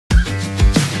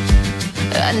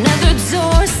Another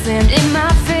door slammed in my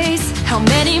face. How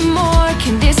many more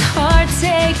can this heart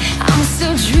take? I'm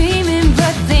still dreaming,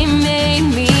 but they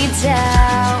made me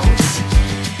doubt.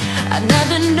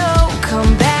 Another no,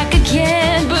 come back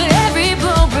again, but every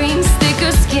blow brings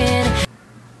thicker skin.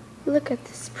 Look at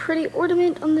this pretty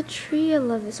ornament on the tree. I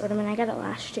love this ornament. I got it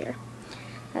last year.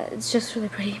 It's just really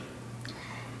pretty.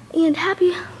 And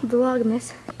happy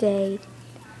Vlogmas Day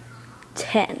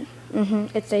 10.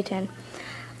 It's day 10.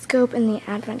 Let's go open the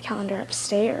advent calendar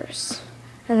upstairs.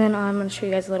 And then I'm going to show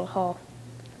you guys a little haul.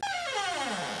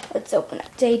 Let's open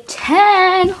up day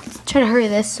 10. Let's try to hurry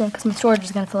this because my storage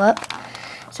is going to fill up.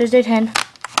 So there's day 10.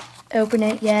 Open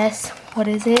it. Yes. What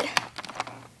is it?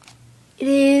 It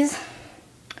is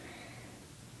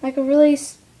like a really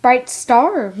bright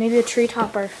star. Maybe a tree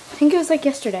topper. I think it was like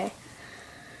yesterday.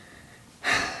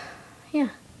 Yeah.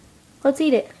 Let's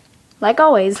eat it. Like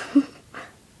always.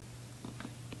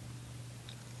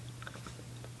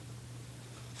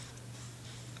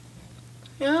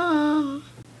 Yum.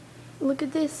 Look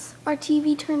at this. Our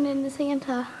TV turned into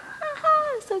Santa.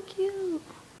 Haha, so cute.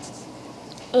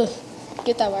 Ugh,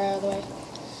 get that wire out of the way.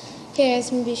 Okay guys,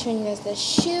 I'm going to be showing you guys the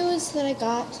shoes that I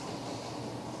got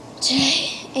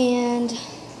today. And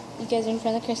you guys are in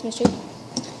front of the Christmas tree.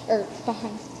 Or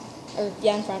behind. Or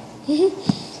yeah, in front.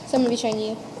 So I'm going to be showing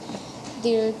you.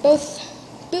 They're both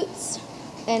boots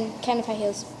and kind of high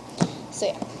heels. So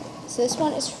yeah. So this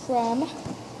one is from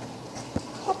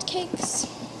Hotcakes,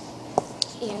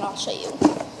 and I'll show you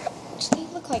what they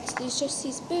look like. So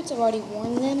these boots. I've already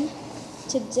worn them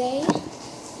today.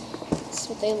 This is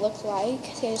what they look like.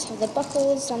 So I just have the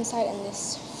buckles on the side and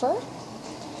this fur,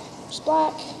 which is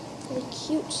black, really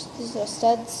cute. These little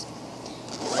studs,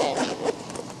 and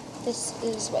this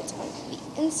is what's on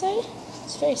the inside.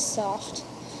 It's very soft,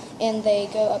 and they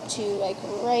go up to like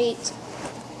right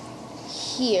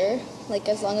here, like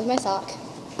as long as my sock,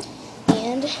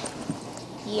 and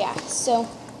yeah, so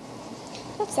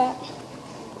that's that.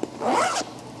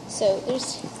 So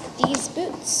there's these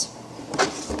boots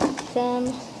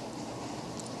from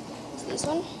this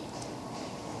one,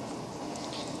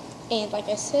 and like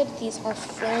I said, these are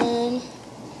from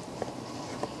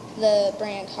the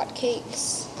brand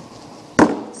Hotcakes.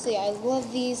 So yeah, I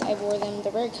love these. I wore them.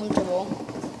 They're very comfortable.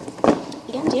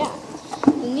 And yeah,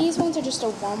 and these ones are just a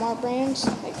Walmart brand,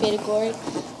 like Faded Glory,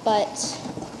 but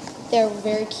they're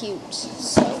very cute,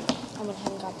 so I went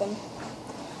ahead and got them.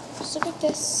 Just look at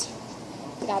this.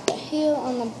 I got the heel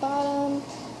on the bottom,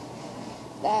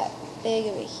 that big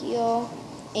of a heel,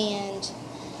 and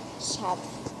just have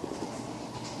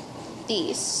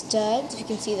these studs, if you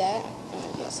can see that. I don't know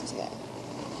if you guys can see that.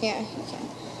 Yeah, you can.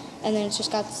 And then it's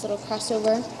just got this little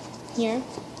crossover here,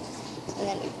 and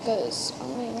then it goes all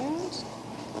the way around.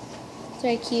 It's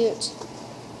very cute.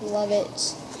 Love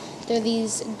it. They're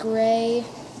these gray,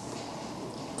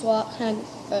 kind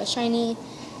of shiny,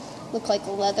 look like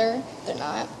leather. They're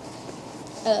not.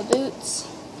 Boots.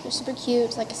 They're super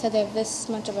cute. Like I said, they have this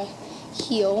much of a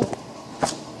heel.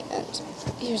 And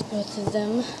here's both of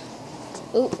them.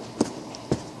 Ooh.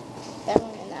 That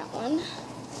one and that one.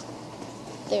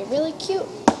 They're really cute,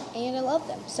 and I love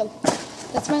them. So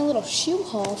that's my little shoe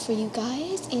haul for you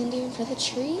guys, and here for the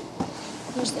tree.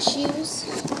 Here's the shoes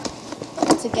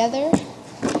put together.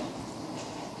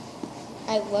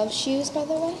 I love shoes, by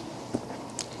the way.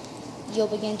 You'll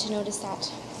begin to notice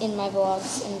that in my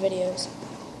vlogs and videos.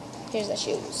 Here's the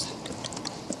shoes.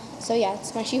 So yeah,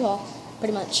 it's my shoe haul.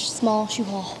 Pretty much. Small shoe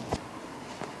haul.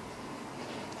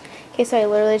 Okay, so I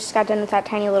literally just got done with that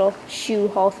tiny little shoe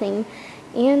haul thing.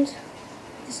 And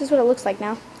this is what it looks like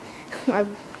now.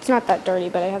 It's not that dirty,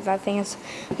 but I have that thing as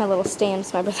my little stand.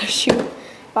 It's my brother's shoe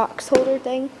box holder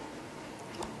thing.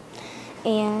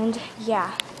 And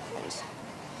yeah.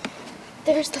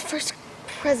 There's the first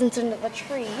presents under the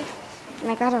tree.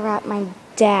 And I gotta wrap my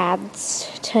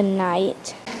dad's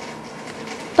tonight.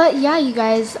 But yeah, you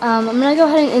guys, I'm gonna go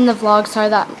ahead and end the vlog. Sorry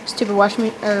that stupid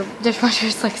dishwasher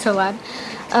is like so loud.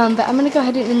 But I'm gonna go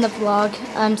ahead and end the vlog.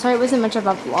 I'm sorry it wasn't much of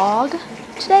a vlog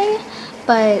today,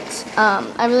 but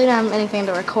I really don't have anything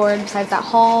to record besides that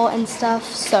haul and stuff.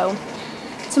 So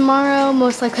tomorrow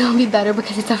most likely will be better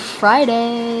because it's a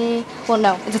Friday. Well,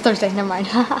 no, it's a Thursday. Never mind.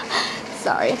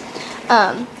 Sorry.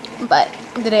 But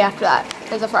the day after that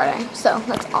is a Friday, so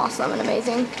that's awesome and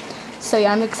amazing. So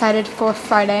yeah, I'm excited for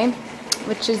Friday,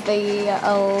 which is the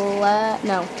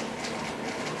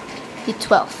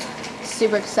 12th.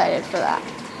 Super excited for that,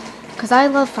 because I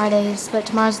love Fridays, but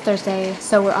tomorrow's Thursday,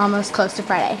 so we're almost close to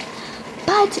Friday.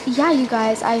 But yeah, you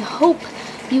guys, I hope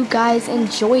you guys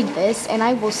enjoyed this, and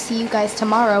I will see you guys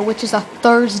tomorrow, which is a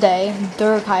Thursday,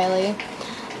 Kylie,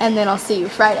 and then I'll see you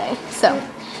Friday. So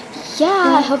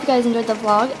yeah, I hope you guys enjoyed the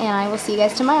vlog, and I will see you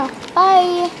guys tomorrow.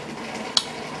 Bye!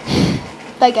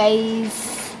 Bye, guys.